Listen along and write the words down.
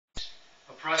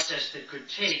process that could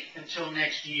take until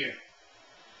next year.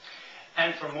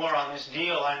 And for more on this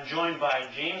deal, I'm joined by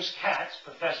James Katz,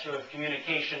 Professor of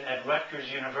Communication at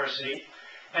Rutgers University,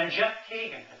 and Jeff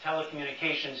Kagan, a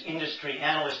telecommunications industry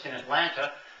analyst in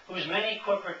Atlanta, whose many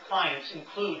corporate clients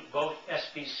include both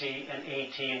SBC and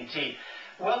AT&T.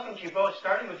 Welcome to you both.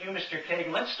 Starting with you, Mr.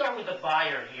 Kagan. Let's start with the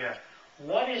buyer here.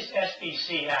 What is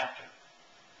SBC after?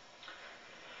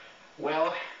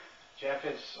 Well, Jeff,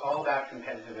 it's all about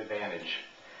competitive advantage.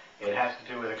 It has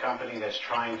to do with a company that's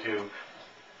trying to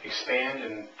expand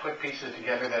and put pieces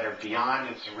together that are beyond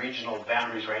its regional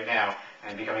boundaries right now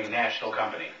and becoming a national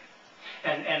company.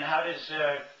 And how does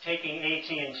taking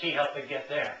AT&T help it get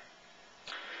there?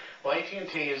 Well,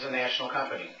 AT&T is a national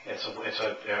company. It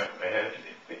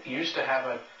used to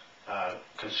have a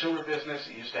consumer business.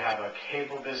 It used to have a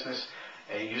cable business.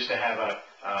 It used to have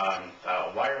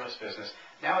a wireless business.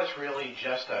 Now it's really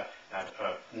just a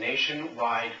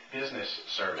nationwide business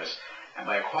service. And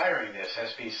by acquiring this,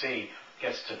 SBC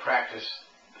gets to practice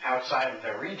outside of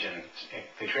their region.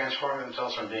 They transform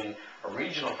themselves from being a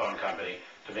regional phone company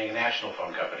to being a national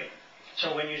phone company.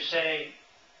 So when you say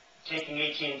taking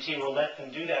AT&T will let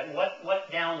them do that,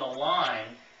 what down the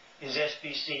line is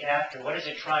SBC after? What is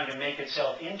it trying to make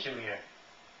itself into here?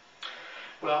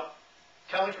 Well,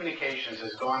 telecommunications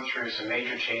has gone through some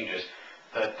major changes.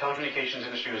 The telecommunications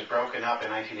industry was broken up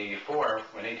in 1984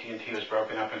 when AT&T was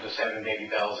broken up into 7 baby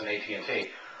bells and AT&T.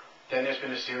 Then there's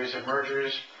been a series of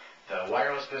mergers. The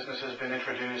wireless business has been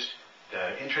introduced.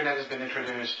 The internet has been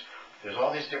introduced. There's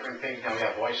all these different things. Now we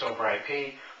have voice over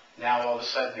IP. Now all of a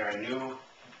sudden there are new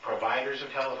providers of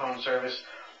telephone service,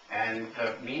 and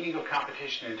the meaning of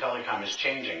competition in telecom is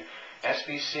changing.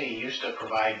 SBC used to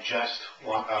provide just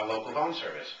local phone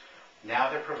service. Now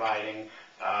they're providing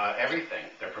everything.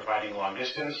 They're providing long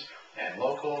distance and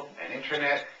local and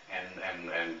internet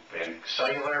and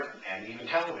cellular and even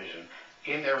television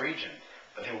in their region.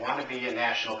 But they want to be a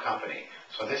national company.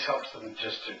 So this helps them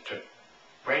just to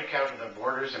break out of the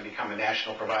borders and become a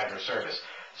national provider of service.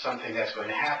 Something that's going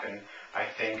to happen, I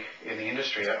think, in the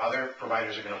industry. Other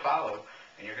providers are going to follow,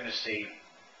 and you're going to see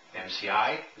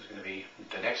MCI is going to be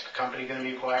the next company going to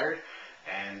be acquired,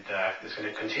 and it's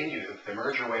going to continue. The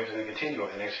merger wave is going to continue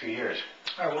over the next few years.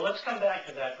 All right, well, let's come back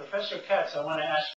to that. Professor Katz, I want to ask